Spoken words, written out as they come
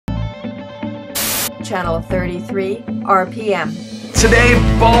Channel 33 RPM. Today,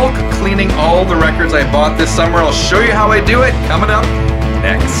 bulk cleaning all the records I bought this summer. I'll show you how I do it coming up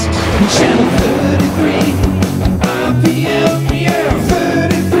next. Channel 33 RPM, yeah,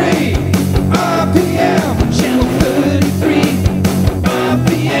 33 RPM. Channel 33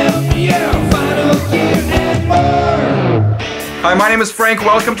 RPM, yeah, final gear and more. Hi, my name is Frank.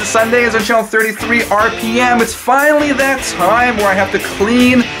 Welcome to Sundays on Channel 33 RPM. It's finally that time where I have to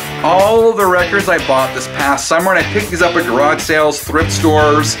clean all the records I bought this past summer, and I picked these up at garage sales, thrift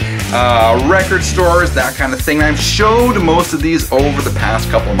stores, record stores, that kind of thing. I've showed most of these over the past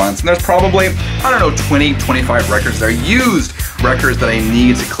couple of months, and there's probably, I don't know, 20, 25 records that are used records that I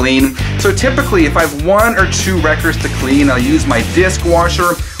need to clean. So typically, if I have one or two records to clean, I'll use my disc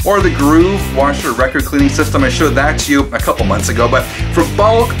washer or the Groove washer record cleaning system. I showed that to you a couple months ago, but for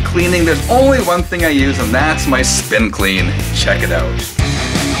bulk cleaning, there's only one thing I use, and that's my Spin Clean. Check it out.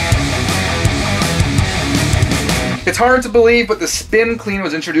 It's hard to believe, but the Spin Clean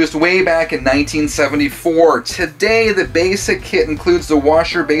was introduced way back in 1974. Today, the basic kit includes the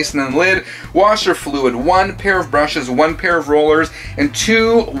washer basin and lid, washer fluid, one pair of brushes, one pair of rollers, and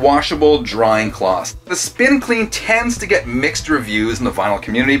two washable drying cloths. The Spin Clean tends to get mixed reviews in the vinyl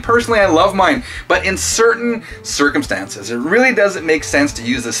community. Personally, I love mine, but in certain circumstances, it really doesn't make sense to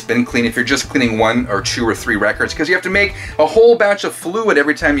use the Spin Clean if you're just cleaning one or two or three records, because you have to make a whole batch of fluid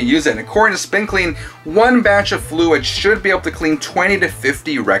every time you use it. And according to Spin Clean, one batch of fluid should be able to clean 20 to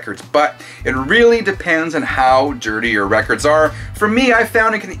 50 records, but it really depends on how dirty your records are. For me, I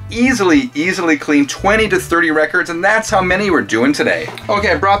found it can easily clean 20 to 30 records, and that's how many we're doing today.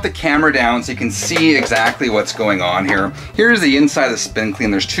 Okay, I brought the camera down so you can see exactly what's going on here. Here's the inside of the Spin Clean.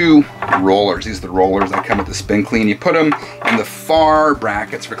 There's two rollers. These are the rollers that come with the Spin Clean. You put them in the far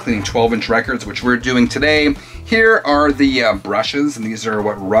brackets for cleaning 12-inch records, which we're doing today. Here are the brushes, and these are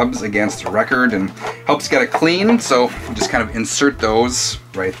what rubs against the record and helps get it clean. So you just kind of insert those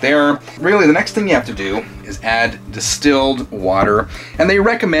right there. Really, the next thing you have to do is add distilled water. And they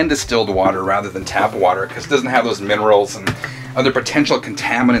recommend distilled water rather than tap water because it doesn't have those minerals and other potential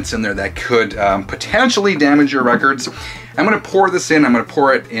contaminants in there that could potentially damage your records. I'm going to pour this in. I'm going to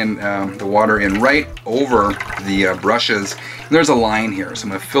pour it in, the water in right over the brushes. And there's a line here, so I'm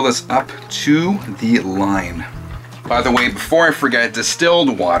going to fill this up to the line. By the way, before I forget,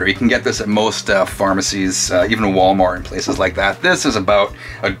 distilled water, you can get this at most pharmacies, even Walmart and places like that. This is about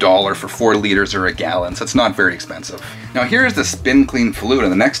 $1 for 4 liters or a gallon, so it's not very expensive. Now here's the Spin Clean fluid,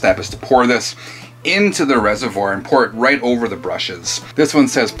 and the next step is to pour this into the reservoir and pour it right over the brushes. This one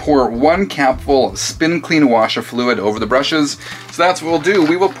says pour 1 capful of Spin Clean washer fluid over the brushes. So that's what we'll do.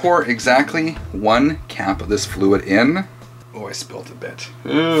 We will pour exactly 1 cap of this fluid in. Oh, I spilled a bit.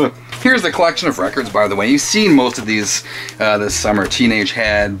 Ugh. Here's the collection of records, by the way. You've seen most of these this summer. Teenage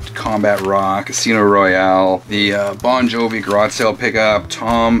Head, Combat Rock, Casino Royale, the Bon Jovi Garage Sale Pickup,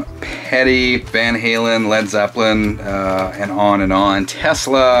 Tom Petty, Van Halen, Led Zeppelin, and on.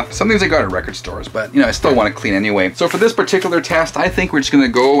 Tesla. Some things I got at record stores, but you know, I still want to clean anyway. So for this particular test, I think we're just going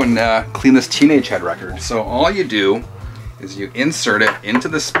to go and clean this Teenage Head record. So all you do is you insert it into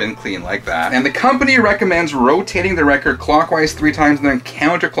the Spin Clean like that. And the company recommends rotating the record clockwise 3 times and then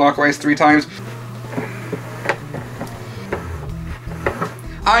counterclockwise 3 times.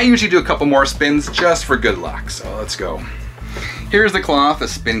 I usually do a couple more spins just for good luck, so let's go. Here's the cloth the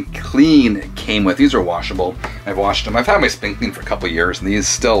Spin Clean came with. These are washable. I've washed them. I've had my Spin Clean for a couple years, and these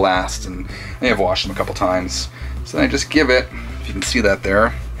still last, and I have washed them a couple times. So then I just give it, if you can see that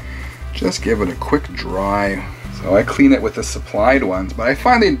there, just give it a quick dry. So I clean it with the supplied ones, but I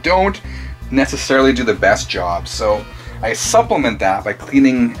find they don't necessarily do the best job. So I supplement that by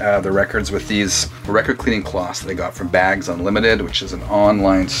cleaning the records with these record cleaning cloths that I got from Bags Unlimited, which is an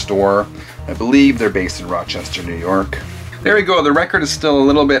online store. I believe they're based in Rochester, New York. There we go, the record is still a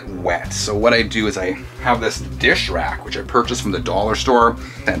little bit wet. So what I do is I have this dish rack, which I purchased from the dollar store,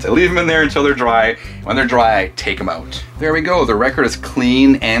 and I leave them in there until they're dry. When they're dry, I take them out. There we go, the record is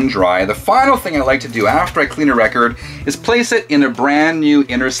clean and dry. The final thing I like to do after I clean a record is place it in a brand new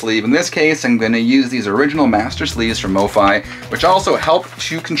inner sleeve. In this case, I'm gonna use these original master sleeves from MoFi, which also help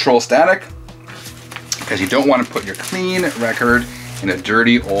to control static, because you don't want to put your clean record in a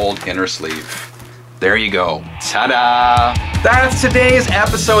dirty old inner sleeve. There you go. Ta-da! That's today's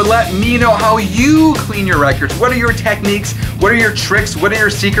episode. Let me know how you clean your records. What are your techniques? What are your tricks? What are your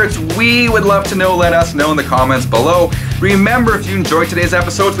secrets? We would love to know. Let us know in the comments below. Remember, if you enjoyed today's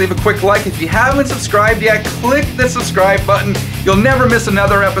episode, leave a quick like. If you haven't subscribed yet, click the subscribe button. You'll never miss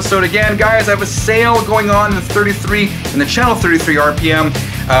another episode again. Guys, I have a sale going on in the Channel 33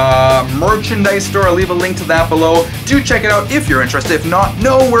 RPM merchandise store. I'll leave a link to that below. Do check it out if you're interested. If not,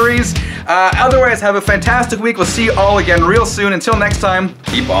 no worries. Otherwise, have a fantastic week. We'll see you all again real soon. Until next time,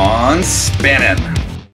 keep on spinning.